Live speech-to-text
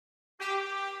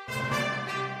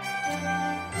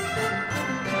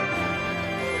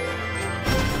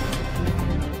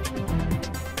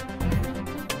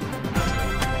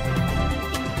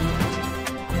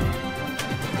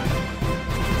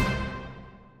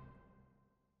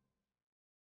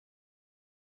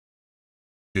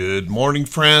Good morning,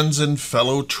 friends and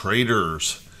fellow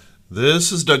traders.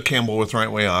 This is Doug Campbell with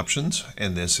Right Way Options,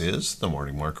 and this is the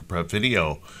Morning Market Prep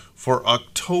video for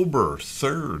October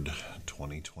 3rd,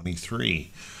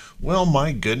 2023. Well,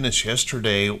 my goodness,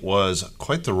 yesterday was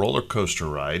quite the roller coaster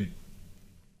ride.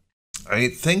 I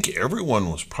think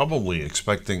everyone was probably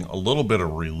expecting a little bit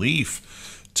of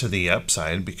relief to the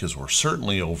upside because we're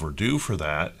certainly overdue for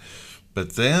that.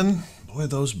 But then, boy,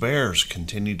 those bears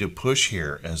continue to push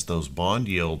here as those bond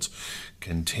yields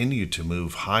continue to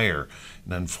move higher.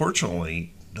 And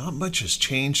unfortunately, not much has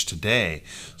changed today.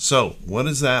 So what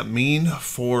does that mean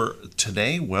for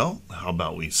today? Well, how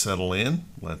about we settle in?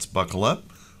 Let's buckle up.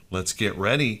 Let's get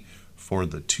ready for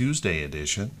the Tuesday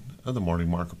edition of the Morning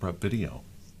Market Prep video.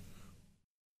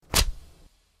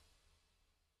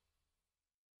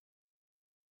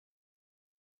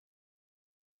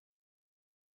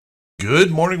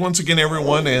 Good morning once again,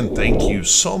 everyone, and thank you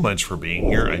so much for being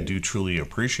here. I do truly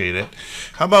appreciate it.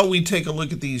 How about we take a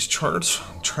look at these charts,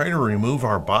 try to remove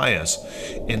our bias,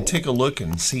 and take a look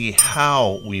and see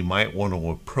how we might want to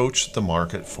approach the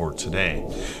market for today.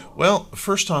 Well,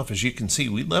 first off, as you can see,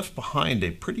 we left behind a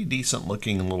pretty decent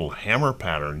looking little hammer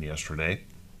pattern yesterday,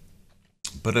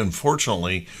 but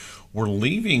unfortunately, we're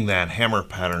leaving that hammer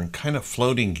pattern kind of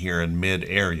floating here in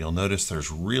mid-air. You'll notice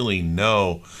there's really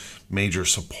no major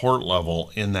support level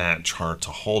in that chart to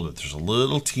hold it. There's a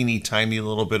little teeny tiny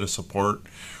little bit of support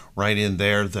right in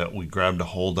there that we grabbed a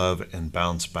hold of and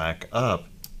bounced back up.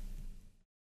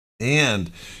 And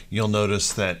you'll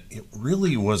notice that it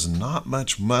really was not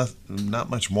much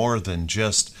more than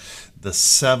just the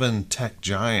 7 tech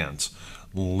giants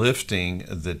lifting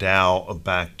the Dow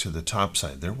back to the top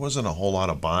side. There wasn't a whole lot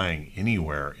of buying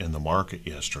anywhere in the market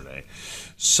yesterday.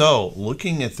 So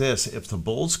looking at this, if the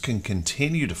bulls can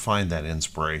continue to find that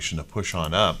inspiration to push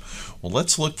on up, well,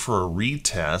 let's look for a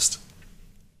retest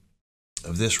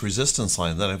of this resistance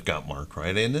line that I've got marked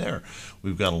right in there.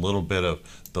 We've got a little bit of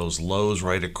those lows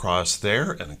right across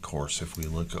there. And of course, if we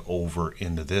look over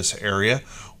into this area,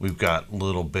 we've got a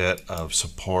little bit of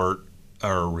support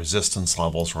or resistance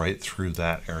levels right through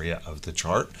that area of the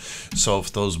chart. So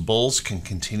if those bulls can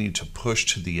continue to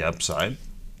push to the upside,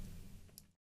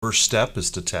 first step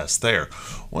is to test there.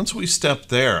 Once we step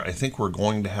there, I think we're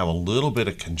going to have a little bit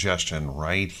of congestion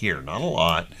right here. Not a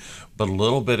lot, but a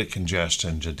little bit of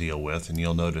congestion to deal with. And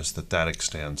you'll notice that that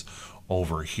extends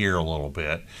over here a little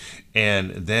bit. And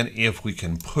then if we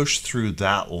can push through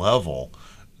that level,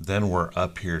 then we're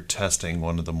up here testing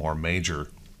one of the more major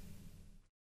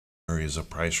areas of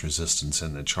price resistance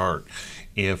in the chart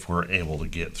if we're able to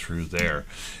get through there.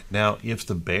 Now, if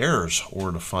the bears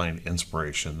were to find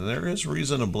inspiration, then there is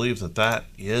reason to believe that that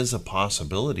is a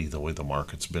possibility the way the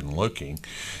market's been looking.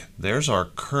 There's our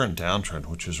current downtrend,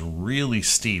 which is really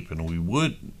steep, and we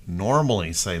would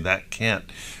normally say that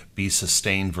can't be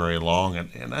sustained very long,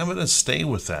 and I'm going to stay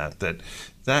with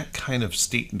that kind of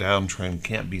steep downtrend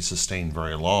can't be sustained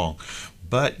very long.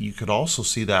 But you could also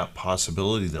see that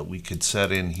possibility that we could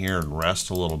set in here and rest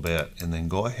a little bit and then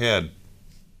go ahead,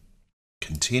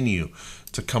 continue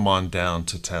to come on down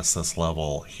to test this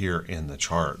level here in the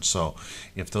chart. So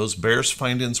if those bears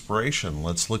find inspiration,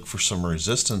 let's look for some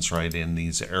resistance right in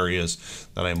these areas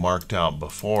that I marked out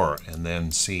before and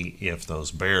then see if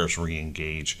those bears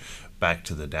re-engage back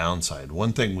to the downside.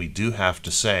 One thing we do have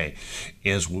to say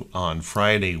is on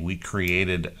Friday we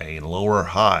created a lower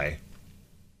high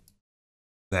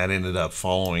that ended up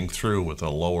following through with a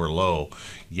lower low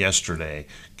yesterday,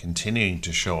 continuing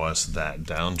to show us that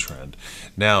downtrend.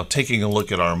 Now, taking a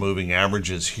look at our moving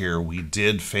averages here, we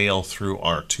did fail through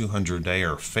our 200-day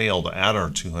or failed at our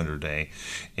 200-day,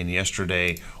 and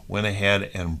yesterday went ahead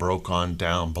and broke on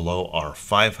down below our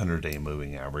 500-day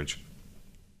moving average.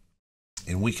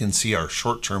 And we can see our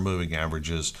short-term moving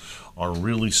averages are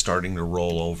really starting to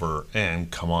roll over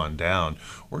and come on down.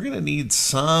 We're going to need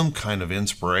some kind of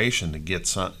inspiration to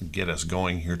get us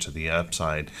going here to the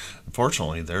upside.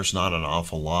 Unfortunately, there's not an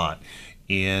awful lot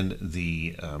in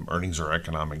the earnings or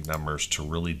economic numbers to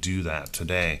really do that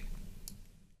today.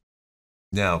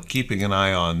 Now, keeping an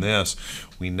eye on this,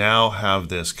 we now have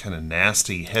this kind of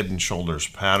nasty head and shoulders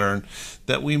pattern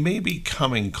that we may be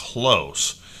coming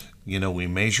close. You know, we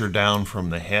measure down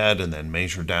from the head and then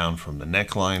measure down from the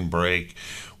neckline break.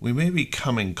 We may be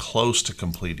coming close to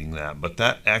completing that, but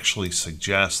that actually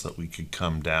suggests that we could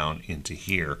come down into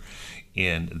here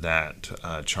in that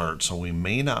chart. So we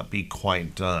may not be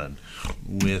quite done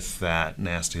with that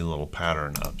nasty little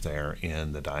pattern up there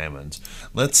in the diamonds.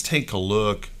 Let's take a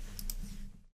look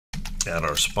at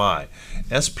our SPY.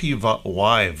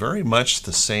 SPY, very much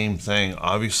the same thing.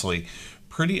 Obviously,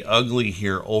 pretty ugly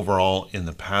here overall in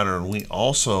the pattern. We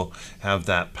also have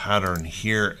that pattern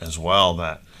here as well,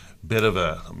 that bit of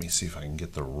a, let me see if I can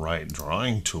get the right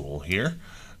drawing tool here,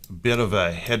 bit of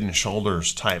a head and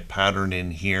shoulders type pattern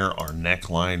in here. Our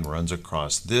neckline runs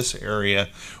across this area.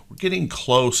 We're getting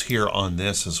close here on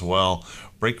this as well.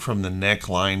 Break from the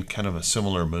neckline, kind of a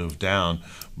similar move down,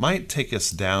 might take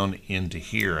us down into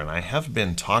here, and I have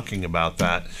been talking about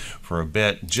that for a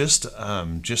bit. Just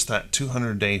that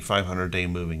 200-day, 500-day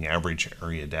moving average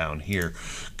area down here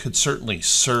could certainly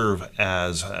serve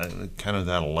as kind of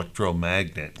that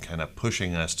electromagnet, kind of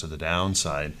pushing us to the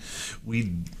downside.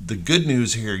 The good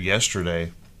news here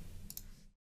yesterday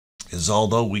is,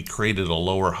 although we created a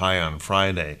lower high on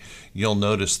Friday, you'll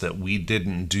notice that we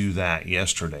didn't do that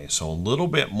yesterday. So a little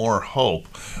bit more hope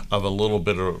of a little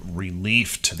bit of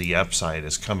relief to the upside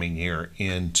is coming here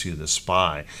into the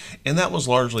SPY. And that was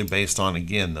largely based on,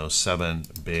 again, those 7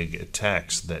 big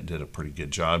techs that did a pretty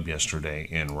good job yesterday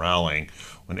in rallying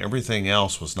when everything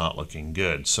else was not looking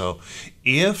good. So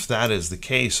if that is the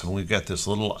case, and we've got this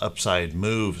little upside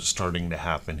move starting to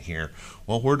happen here,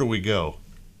 well, where do we go?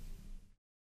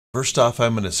 First off,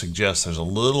 I'm going to suggest there's a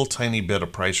little tiny bit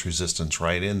of price resistance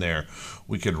right in there.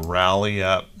 We could rally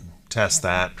up, test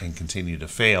that, and continue to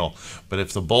fail. But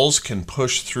if the bulls can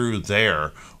push through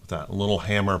there, with that little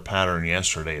hammer pattern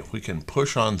yesterday, if we can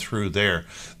push on through there,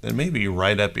 then maybe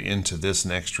right up into this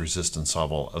next resistance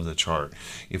level of the chart.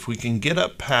 If we can get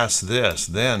up past this,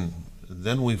 then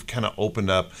we've kind of opened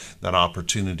up that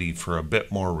opportunity for a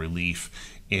bit more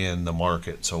relief in the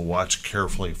market. So watch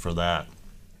carefully for that.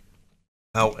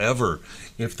 However,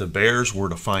 if the bears were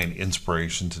to find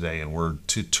inspiration today and were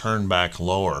to turn back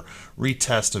lower,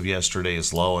 retest of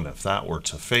yesterday's low, and if that were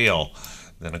to fail,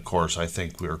 then of course I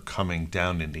think we're coming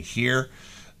down into here.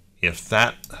 If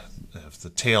the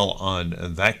tail on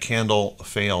that candle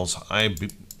fails, I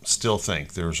still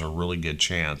think there's a really good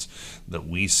chance that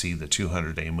we see the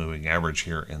 200-day moving average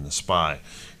here in the SPY.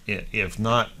 If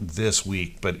not this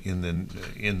week, but in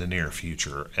the near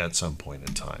future at some point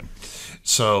in time.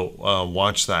 So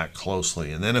watch that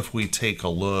closely. And then if we take a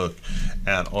look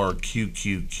at our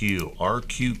QQQ,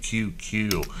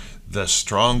 the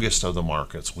strongest of the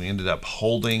markets, we ended up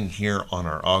holding here on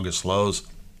our August lows.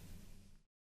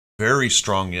 Very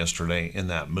strong yesterday in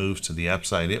that move to the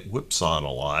upside. It whipsawed a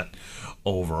lot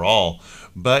overall.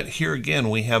 But here again,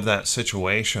 we have that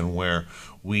situation where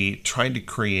we tried to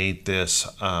create this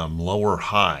lower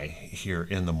high here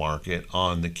in the market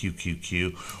on the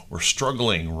QQQ. We're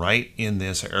struggling right in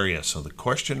this area. So the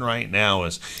question right now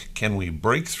is, can we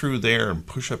break through there and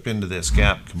push up into this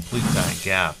gap, complete that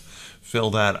gap, fill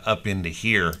that up into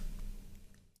here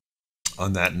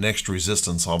on that next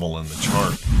resistance level in the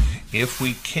chart? If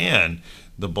we can,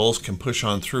 the bulls can push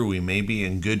on through. We may be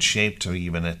in good shape to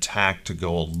even attack to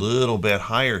go a little bit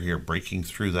higher here, breaking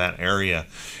through that area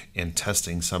and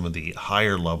testing some of the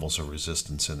higher levels of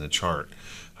resistance in the chart.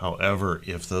 However,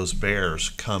 if those bears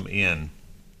come in,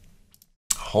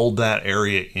 hold that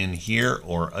area in here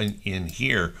or in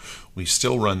here, we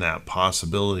still run that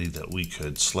possibility that we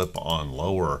could slip on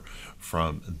lower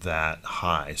from that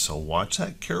high. So watch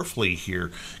that carefully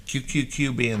here.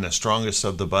 QQQ being the strongest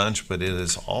of the bunch, but it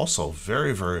is also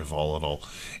very, very volatile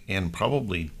and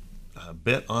probably a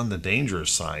bit on the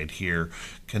dangerous side here,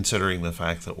 considering the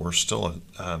fact that we're still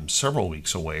several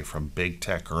weeks away from big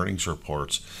tech earnings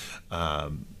reports.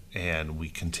 And we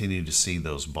continue to see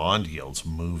those bond yields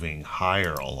moving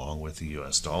higher along with the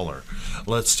US dollar.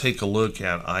 Let's take a look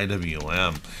at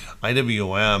IWM.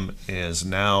 IWM is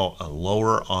now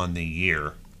lower on the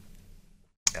year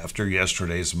after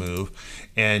yesterday's move,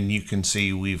 and you can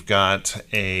see we've got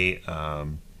a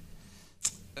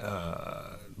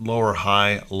lower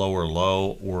high, lower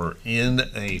low. We're in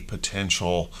a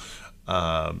potential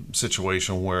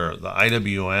situation where the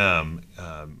IWM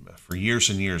for years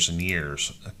and years and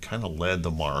years kind of led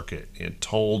the market. It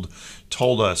told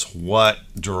us what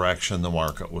direction the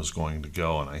market was going to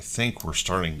go, and I think we're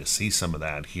starting to see some of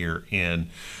that here in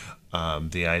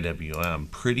the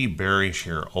IWM. Pretty bearish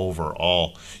here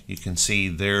overall. You can see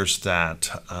there's that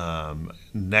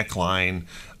neckline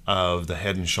of the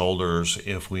head and shoulders.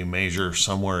 If we measure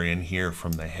somewhere in here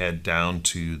from the head down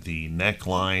to the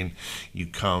neckline, you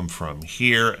come from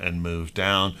here and move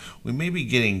down. We may be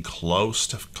getting close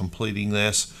to completing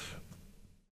this,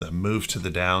 the move to the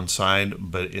downside,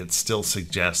 but it still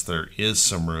suggests there is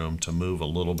some room to move a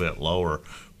little bit lower,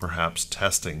 perhaps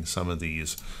testing some of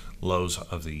these lows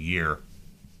of the year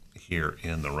here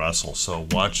in the Russell. So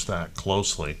watch that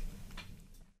closely.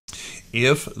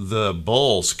 If the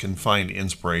bulls can find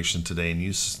inspiration today, and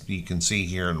you can see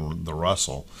here in the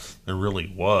Russell, there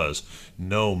really was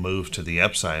no move to the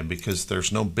upside because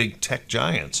there's no big tech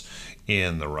giants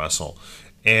in the Russell.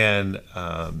 And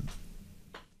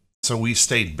so we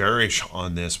stayed bearish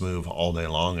on this move all day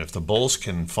long. If the bulls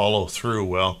can follow through,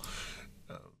 well,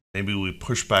 maybe we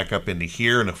push back up into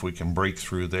here, and if we can break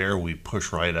through there, we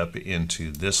push right up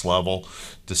into this level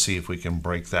to see if we can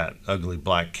break that ugly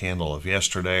black candle of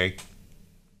yesterday.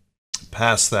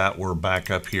 Past that, we're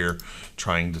back up here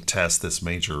trying to test this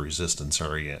major resistance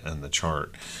area in the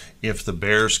chart. If the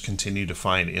bears continue to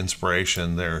find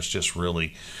inspiration, there's just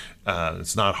really,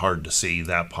 it's not hard to see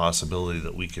that possibility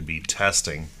that we could be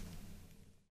testing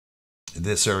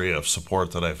this area of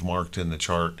support that I've marked in the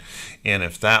chart. And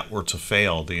if that were to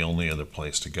fail, the only other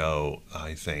place to go,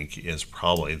 I think, is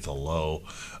probably the low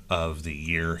of the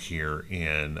year here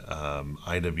in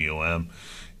IWM.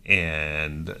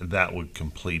 And that would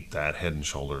complete that head and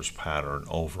shoulders pattern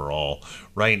overall.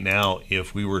 Right now,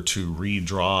 if we were to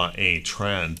redraw a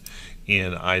trend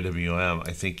in IWM,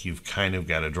 I think you've kind of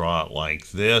got to draw it like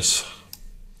this.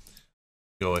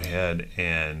 Go ahead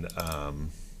and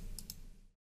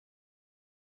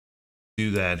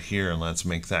do that here, and let's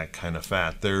make that kind of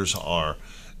fat. There's our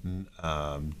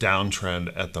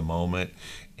downtrend at the moment,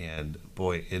 and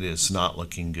boy, it is not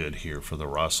looking good here for the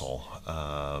Russell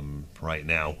right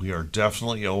now. We are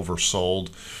definitely oversold.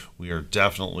 We are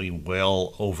definitely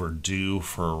well overdue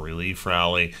for a relief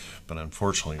rally, but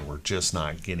unfortunately we're just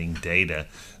not getting data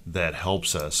that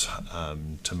helps us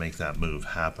to make that move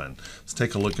happen. Let's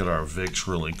take a look at our VIX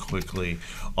really quickly.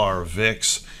 Our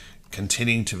VIX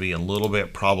continuing to be a little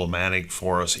bit problematic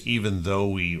for us, even though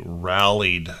we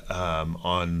rallied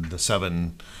on the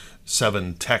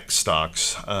seven tech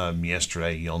stocks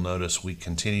yesterday. You'll notice we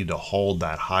continue to hold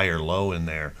that higher low in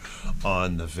there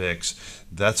on the VIX.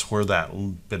 That's where that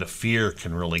bit of fear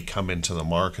can really come into the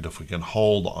market. If we can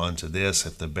hold onto this,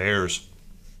 if the bears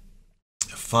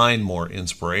find more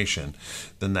inspiration,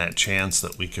 then that chance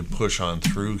that we could push on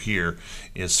through here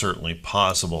is certainly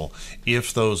possible.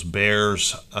 If those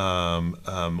bears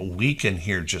weaken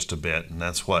here just a bit, and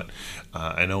that's what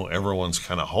I know everyone's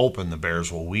kind of hoping, the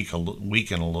bears will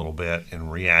weaken a little bit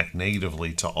and react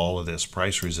negatively to all of this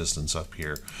price resistance up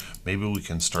here. Maybe we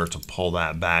can start to pull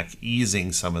that back,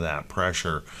 easing some of that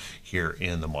pressure here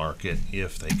in the market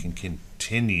if they can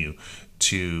continue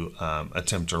to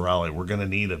attempt to rally. We're going to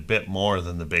need a bit more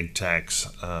than the big techs,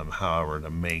 however,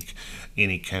 to make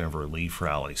any kind of relief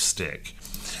rally stick.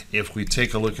 If we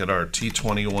take a look at our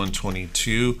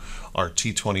T2122, our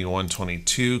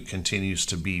T2122 continues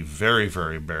to be very,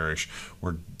 very bearish.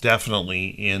 We're definitely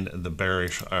in the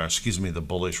the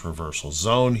bullish reversal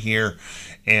zone here,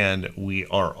 and we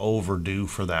are overdue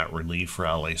for that relief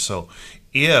rally. So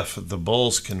if the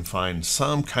bulls can find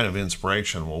some kind of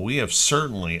inspiration, well, we have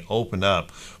certainly opened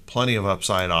up plenty of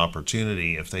upside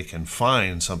opportunity if they can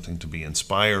find something to be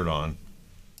inspired on.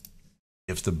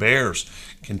 If the bears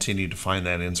continue to find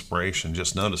that inspiration,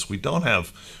 just notice we don't have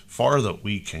far that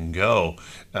we can go.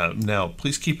 Now,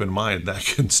 please keep in mind that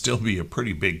can still be a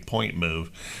pretty big point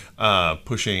move,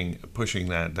 pushing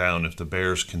that down if the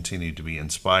bears continue to be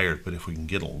inspired. But if we can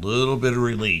get a little bit of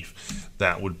relief,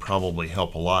 that would probably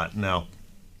help a lot. Now,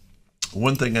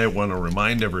 one thing I want to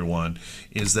remind everyone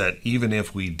is that even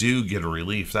if we do get a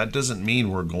relief, that doesn't mean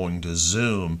we're going to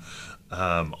zoom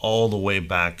all the way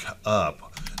back up.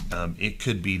 It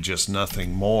could be just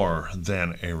nothing more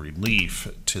than a relief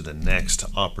to the next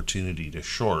opportunity to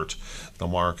short the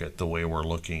market the way we're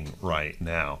looking right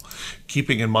now.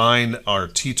 Keeping in mind our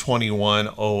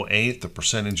T2108, the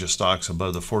percentage of stocks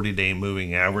above the 40-day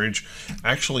moving average,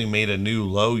 actually made a new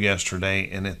low yesterday,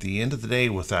 and at the end of the day,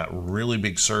 with that really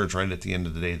big surge right at the end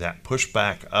of the day, that pushed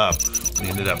back up, we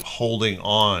ended up holding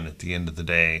on at the end of the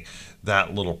day,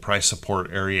 that little price support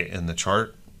area in the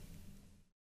chart.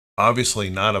 Obviously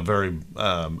not a very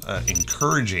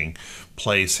encouraging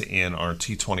place in our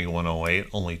T2108,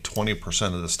 only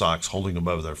 20% of the stocks holding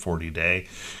above their 40-day.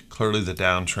 Clearly the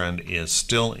downtrend is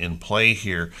still in play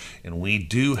here, and we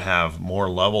do have more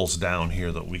levels down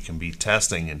here that we can be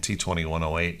testing in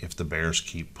T2108 if the bears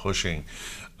keep pushing.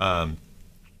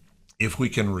 If we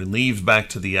can relieve back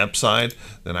to the upside,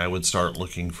 then I would start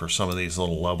looking for some of these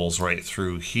little levels right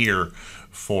through here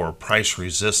for price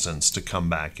resistance to come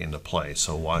back into play.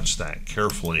 So watch that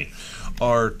carefully.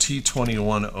 Our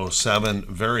T2107,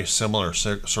 very similar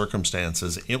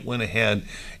circumstances. It went ahead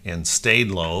and stayed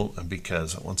low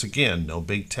because, once again, no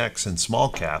big techs in small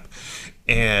cap,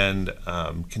 and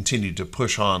continued to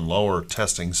push on lower,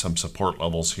 testing some support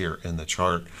levels here in the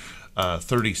chart.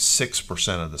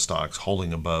 36% of the stocks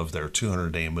holding above their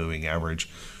 200-day moving average.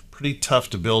 Pretty tough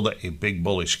to build a big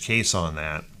bullish case on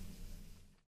that,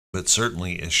 but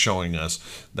certainly is showing us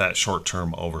that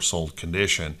short-term oversold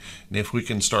condition. And if we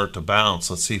can start to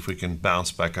bounce, let's see if we can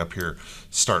bounce back up here,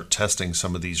 start testing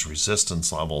some of these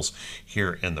resistance levels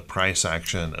here in the price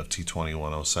action of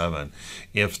T2107.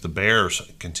 If the bears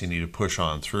continue to push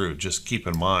on through, just keep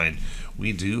in mind,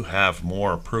 we do have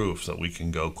more proof that we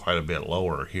can go quite a bit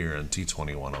lower here in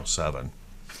T2107.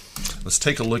 Let's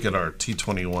take a look at our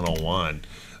T2101.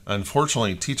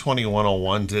 Unfortunately,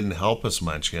 T2101 didn't help us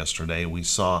much yesterday. We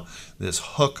saw this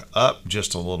hook up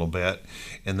just a little bit,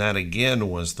 and that again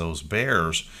was those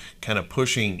bears kind of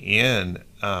pushing in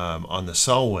on the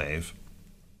sell wave.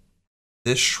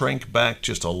 This shrank back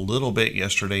just a little bit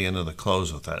yesterday into the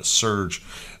close with that surge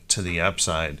to the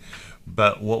upside.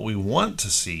 But what we want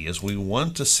to see is we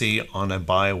want to see on a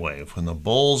buy wave, when the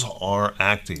bulls are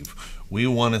active, we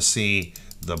want to see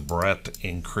the breadth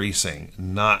increasing,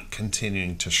 not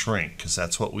continuing to shrink, because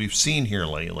that's what we've seen here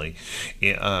lately.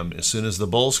 As soon as the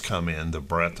bulls come in, the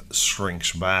breadth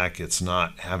shrinks back. It's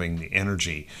not having the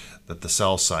energy that the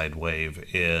sell side wave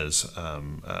is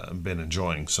been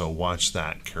enjoying. So watch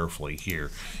that carefully here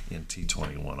in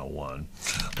T2101.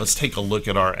 Let's take a look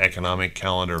at our economic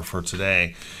calendar for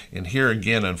today. And here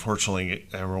again, unfortunately,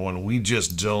 everyone, we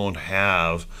just don't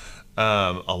have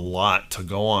a lot to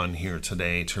go on here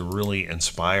today to really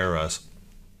inspire us.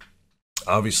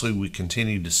 Obviously, we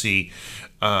continue to see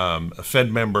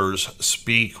Fed members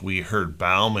speak. We heard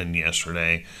Bauman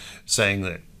yesterday saying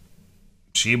that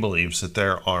she believes that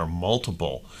there are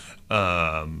multiple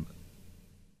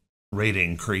rate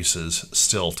increases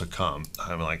still to come.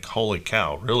 I'm like, holy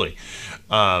cow, really?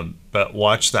 But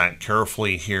watch that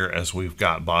carefully here as we've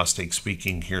got Bostic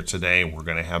speaking here today. We're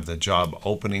going to have the job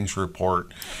openings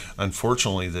report.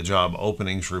 Unfortunately, the job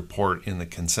openings report in the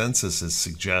consensus is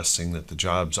suggesting that the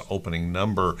jobs opening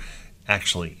number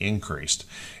actually increased.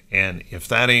 And if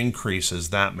that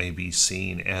increases, that may be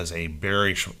seen as a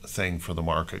bearish thing for the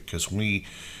market, because we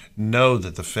know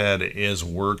that the Fed is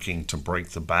working to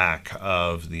break the back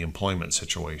of the employment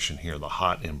situation here, the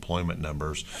hot employment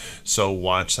numbers. So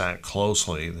watch that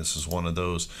closely. This is one of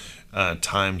those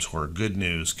times where good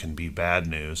news can be bad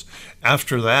news.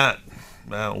 After that,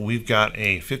 we've got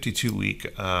a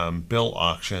 52-week bill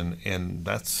auction, and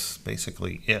that's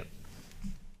basically it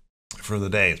for the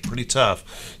day. It's pretty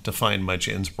tough to find much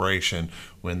inspiration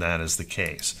when that is the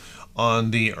case.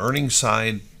 On the earnings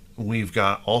side, we've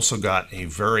also got a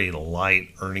very light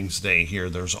earnings day here.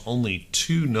 There's only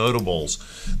two notables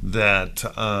that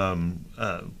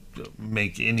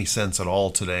make any sense at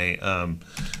all today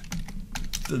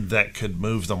that could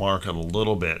move the market a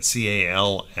little bit.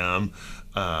 CALM,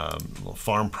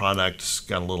 farm products,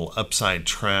 got a little upside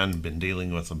trend, been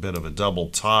dealing with a bit of a double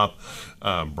top,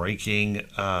 breaking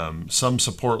some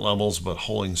support levels, but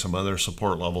holding some other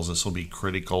support levels. This will be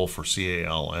critical for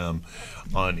CALM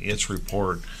on its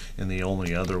report. And the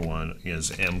only other one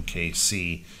is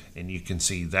MKC, and you can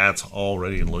see that's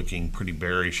already looking pretty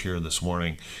bearish here this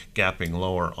morning, gapping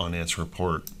lower on its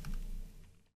report,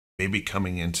 maybe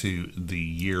coming into the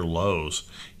year lows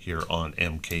here on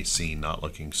MKC, not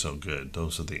looking so good.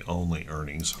 Those are the only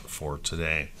earnings for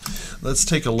today. Let's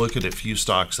take a look at a few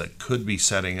stocks that could be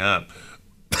setting up.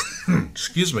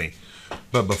 Excuse me.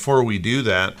 But before we do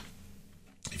that,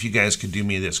 if you guys could do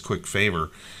me this quick favor,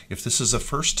 if this is the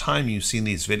first time you've seen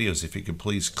these videos, if you could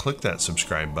please click that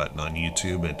subscribe button on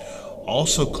YouTube, and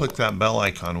also click that bell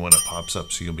icon when it pops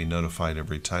up so you'll be notified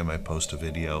every time I post a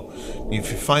video.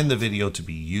 If you find the video to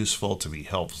be useful, to be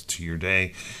helpful to your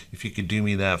day, if you could do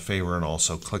me that favor and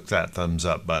also click that thumbs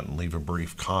up button, leave a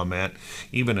brief comment,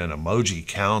 even an emoji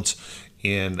counts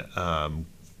in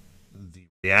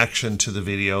reaction to the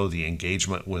video. The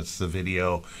engagement with the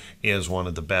video is one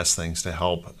of the best things to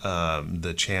help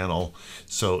the channel.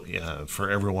 So for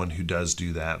everyone who does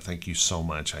do that, thank you so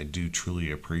much. I do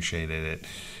truly appreciate it.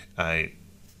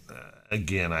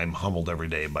 Again, I'm humbled every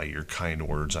day by your kind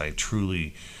words. I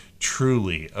truly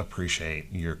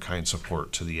appreciate your kind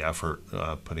support to the effort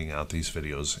putting out these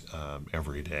videos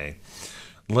every day.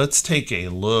 Let's take a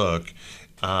look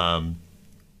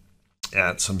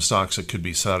at some stocks that could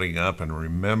be setting up, and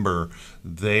remember,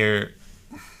 there's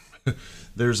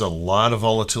a lot of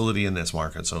volatility in this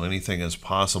market, so anything is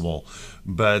possible.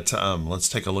 But let's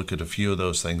take a look at a few of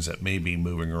those things that may be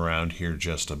moving around here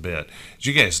just a bit. As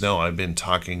you guys know, I've been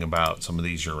talking about some of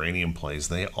these uranium plays.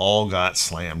 They all got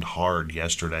slammed hard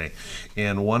yesterday,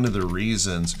 and one of the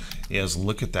reasons is,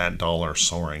 look at that dollar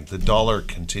soaring. The dollar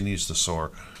continues to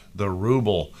soar. The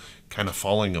ruble kind of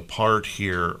falling apart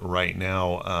here right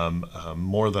now,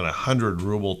 more than 100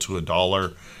 ruble to a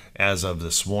dollar as of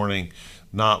this morning.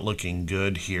 Not looking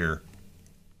good here.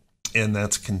 and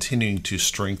that's continuing to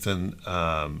strengthen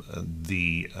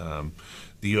the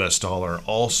U.S. dollar.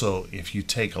 Also, if you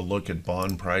take a look at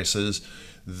bond prices,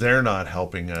 they're not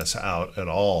helping us out at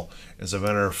all. As a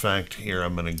matter of fact, here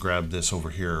I'm going to grab this over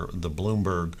here, the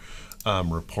Bloomberg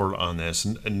report on this,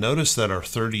 and notice that our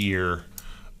 30-year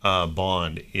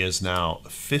bond is now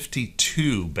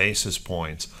 52 basis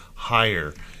points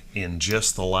higher in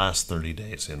just the last 30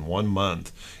 days, in 1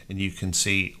 month. And you can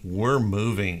see we're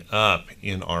moving up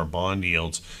in our bond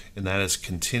yields, and that is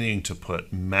continuing to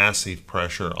put massive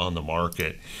pressure on the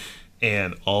market,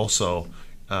 and also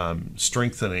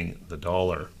strengthening the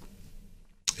dollar.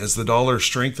 As the dollar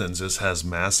strengthens, this has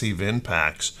massive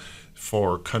impacts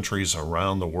for countries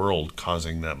around the world,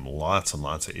 causing them lots and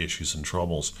lots of issues and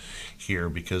troubles here,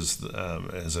 because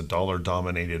as a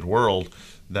dollar-dominated world,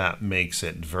 that makes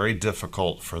it very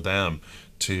difficult for them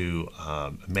to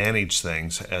manage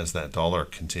things as that dollar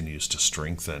continues to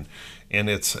strengthen. And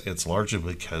it's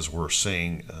largely because we're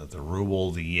seeing the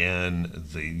ruble, the yen,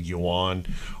 the yuan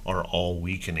are all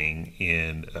weakening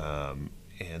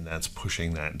and that's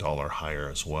pushing that dollar higher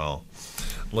as well.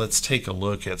 Let's take a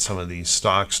look at some of these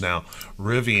stocks now.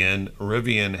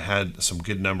 Rivian had some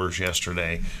good numbers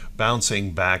yesterday,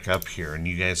 bouncing back up here. And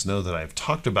you guys know that I've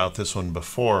talked about this one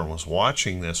before and was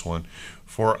watching this one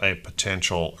for a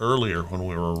potential earlier when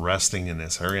we were resting in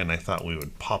this area, and I thought we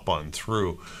would pop on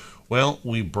through. Well,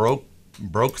 we broke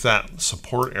that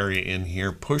support area in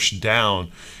here, pushed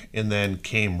down, and then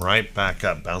came right back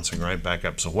up, bouncing right back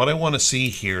up. So what I want to see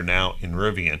here now in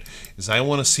Rivian is I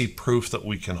want to see proof that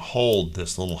we can hold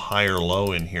this little higher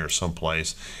low in here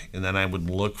someplace, and then I would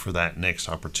look for that next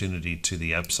opportunity to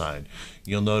the upside.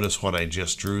 You'll notice what I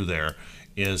just drew there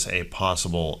is a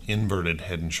possible inverted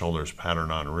head and shoulders pattern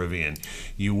on Rivian.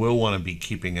 You will want to be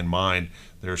keeping in mind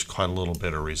there's quite a little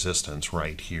bit of resistance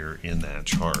right here in that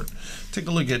chart. Take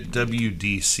a look at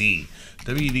WDC.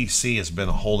 WDC has been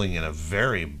holding in a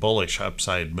very bullish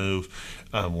upside move.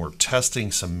 We're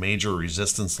testing some major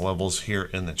resistance levels here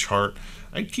in the chart.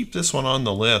 I'd keep this one on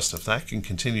the list. If that can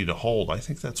continue to hold, I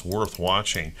think that's worth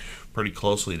watching pretty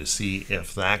closely to see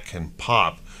if that can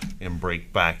pop and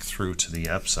break back through to the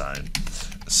upside.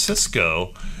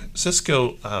 Cisco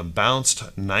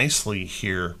bounced nicely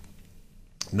here.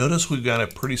 Notice we've got a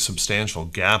pretty substantial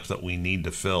gap that we need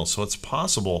to fill, so it's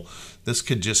possible this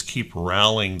could just keep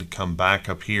rallying to come back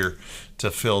up here to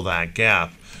fill that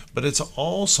gap. But it's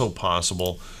also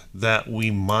possible that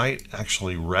we might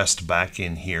actually rest back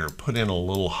in here, put in a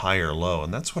little higher low,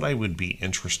 and that's what I would be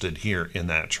interested here in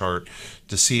that chart,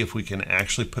 to see if we can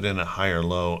actually put in a higher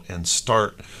low and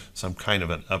start some kind of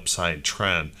an upside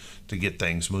trend to get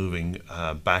things moving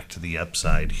back to the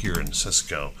upside here in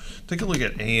Cisco. Take a look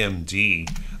at AMD.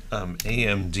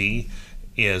 AMD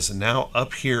is now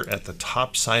up here at the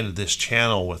top side of this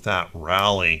channel with that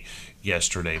rally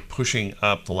yesterday, pushing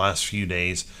up the last few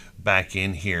days back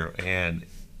in here, and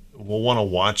we'll want to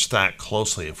watch that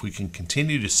closely. If we can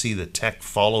continue to see the tech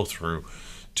follow through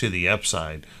to the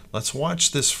upside, let's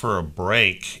watch this for a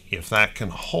break. If that can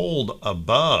hold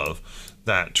above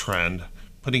that trend,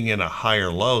 putting in a higher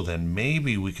low, then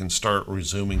maybe we can start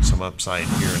resuming some upside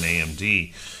here in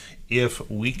AMD. If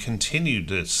we continue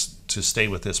to stay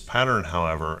with this pattern,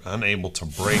 however, unable to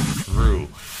break through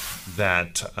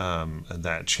that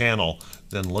that channel,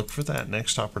 then look for that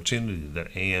next opportunity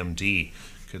that AMD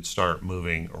could start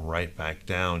moving right back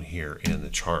down here in the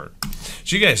chart.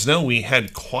 So you guys know we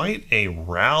had quite a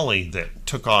rally that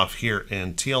took off here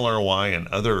in TLRY and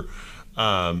other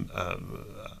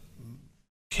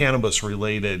cannabis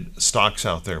related stocks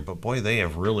out there, but boy, they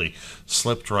have really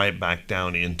slipped right back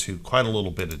down into quite a little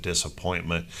bit of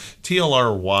disappointment.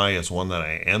 TLRY is one that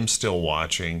I am still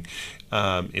watching.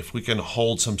 If we can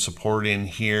hold some support in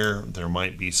here, there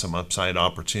might be some upside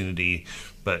opportunity.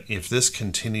 But if this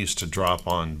continues to drop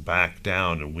on back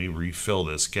down and we refill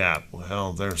this gap,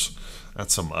 well, that's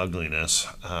some ugliness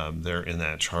there in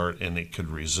that chart, and it could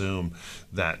resume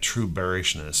that true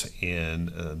bearishness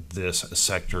in this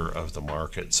sector of the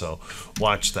market. So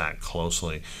watch that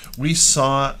closely. We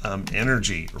saw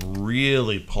energy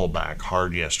really pull back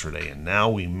hard yesterday, and now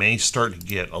we may start to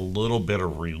get a little bit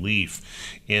of relief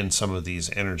in some of these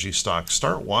energy stocks.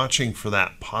 Start watching for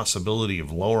that possibility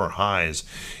of lower highs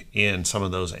in some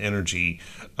of those energy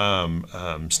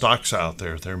stocks out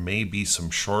there. There may be some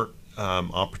short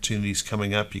opportunities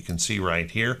coming up. You can see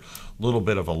right here, a little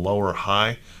bit of a lower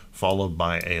high followed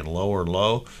by a lower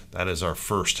low. That is our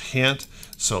first hint.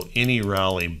 So any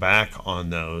rally back on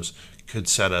those could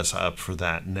set us up for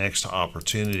that next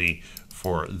opportunity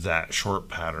for that short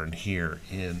pattern here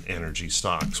in energy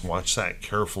stocks. Watch that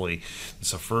carefully.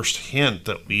 It's the first hint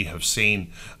that we have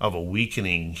seen of a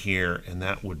weakening here, and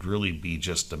that would really be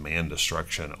just demand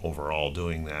destruction overall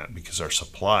doing that, because our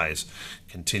supplies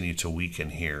continue to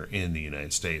weaken here in the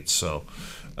United States. So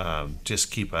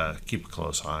just keep a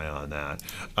close eye on that.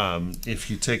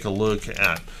 If you take a look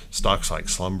at stocks like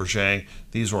Schlumberger,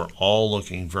 these were all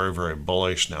looking very, very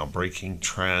bullish. Now breaking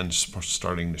trends,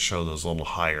 starting to show those little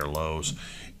higher lows,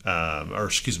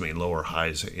 lower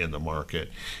highs in the market,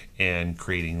 and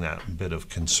creating that bit of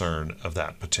concern of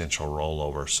that potential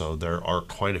rollover. So there are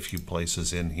quite a few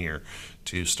places in here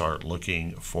to start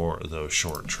looking for those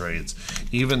short trades.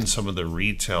 Even some of the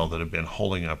retail that have been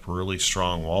holding up really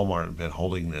strong, Walmart have been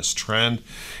holding this trend.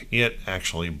 It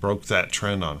actually broke that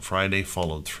trend on Friday,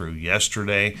 followed through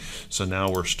yesterday. So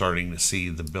now we're starting to see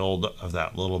the build of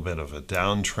that little bit of a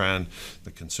downtrend.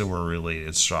 The consumer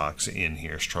related stocks in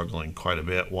here struggling quite a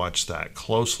bit. Watch that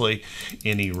closely.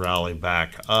 Any rally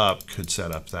back up could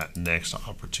set up that next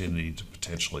opportunity to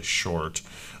potentially short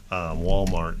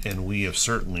Walmart. And we have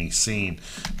certainly seen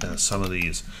some of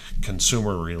these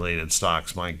consumer related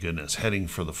stocks, my goodness, heading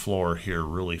for the floor here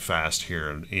really fast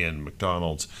here in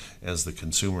McDonald's, as the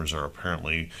consumers are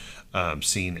apparently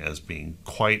seen as being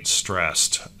quite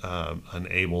stressed,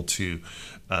 unable to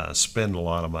spend a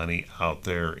lot of money out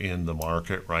there in the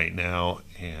market right now,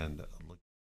 and look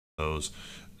at those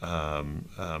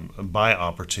buy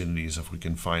opportunities if we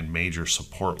can find major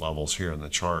support levels here in the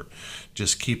chart.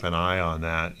 Just keep an eye on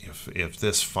that. If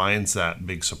this finds that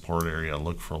big support area,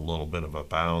 look for a little bit of a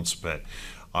bounce, but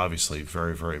obviously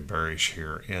very, very bearish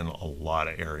here in a lot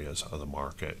of areas of the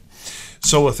market.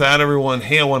 So with that, everyone,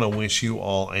 hey, I want to wish you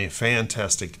all a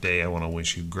fantastic day. I want to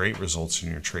wish you great results in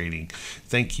your trading.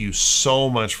 Thank you so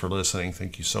much for listening.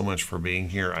 Thank you so much for being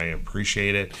here. I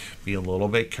appreciate it. Be a little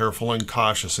bit careful and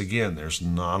cautious. Again, there's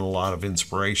not a lot of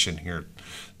inspiration here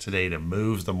today to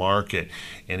move the market,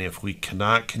 and if we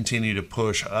cannot continue to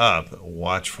push up,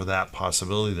 watch for that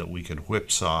possibility that we could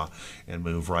whipsaw and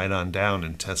move right on down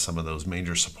and test some of those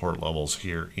major support levels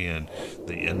here in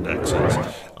the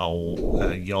indexes.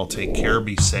 Y'all take care,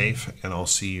 be safe, and I'll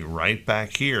see you right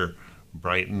back here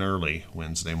bright and early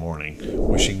Wednesday morning.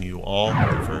 Wishing you all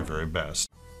the very, very best.